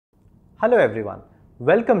Hello everyone,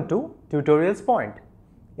 welcome to TutorialsPoint.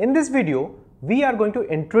 In this video, we are going to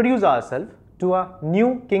introduce ourselves to a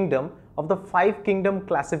new kingdom of the 5 kingdom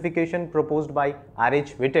classification proposed by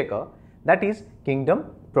R.H. Whittaker, that is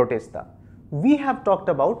Kingdom Protista. We have talked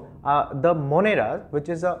about the Monera, which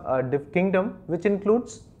is a kingdom which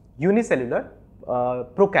includes unicellular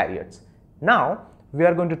prokaryotes. Now, we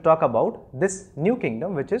are going to talk about this new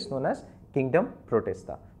kingdom which is known as Kingdom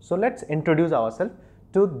Protista. So, let's introduce ourselves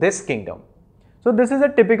to this kingdom. So, this is a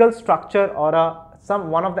typical structure or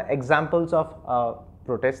one of the examples of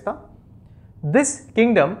Protista. This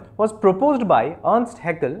kingdom was proposed by Ernst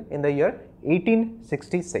Haeckel in the year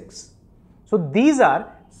 1866. So, these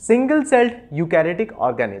are single-celled eukaryotic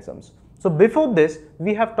organisms. So, before this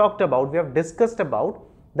we have discussed about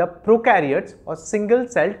the prokaryotes or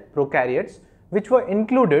single-celled prokaryotes which were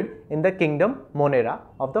included in the kingdom Monera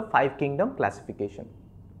of the 5 kingdom classification.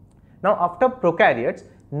 Now, after prokaryotes,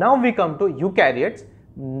 now we come to eukaryotes,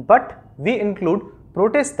 but we include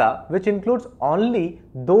Protista, which includes only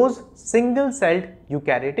those single-celled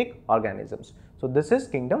eukaryotic organisms. So, this is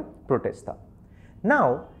Kingdom Protista.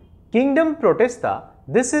 Now, Kingdom Protista,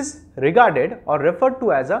 this is regarded or referred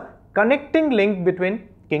to as a connecting link between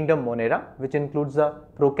Kingdom Monera, which includes the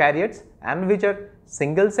prokaryotes and which are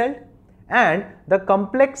single-celled, and the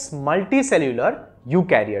complex multicellular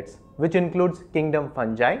eukaryotes, which includes Kingdom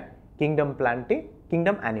Fungi, Kingdom Plantae,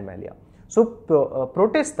 Kingdom Animalia. So,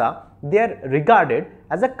 Protista, they are regarded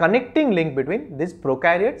as a connecting link between these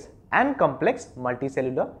prokaryotes and complex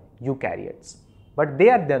multicellular eukaryotes, but they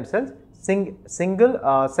are themselves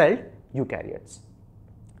single-celled eukaryotes.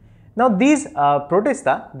 Now, these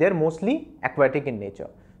Protista, they are mostly aquatic in nature.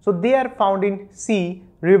 So, they are found in sea,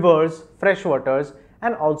 rivers, fresh waters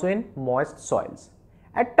and also in moist soils.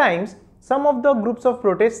 At times, some of the groups of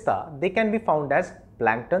Protista, they can be found as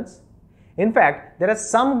planktons. In fact, there are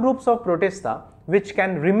some groups of Protista which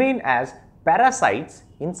can remain as parasites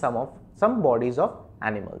in some bodies of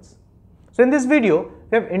animals. So, in this video,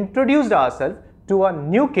 we have introduced ourselves to a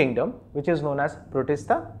new kingdom which is known as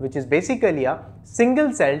Protista, which is basically a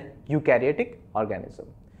single-celled eukaryotic organism.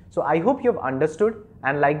 So, I hope you have understood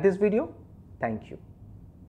and liked this video. Thank you.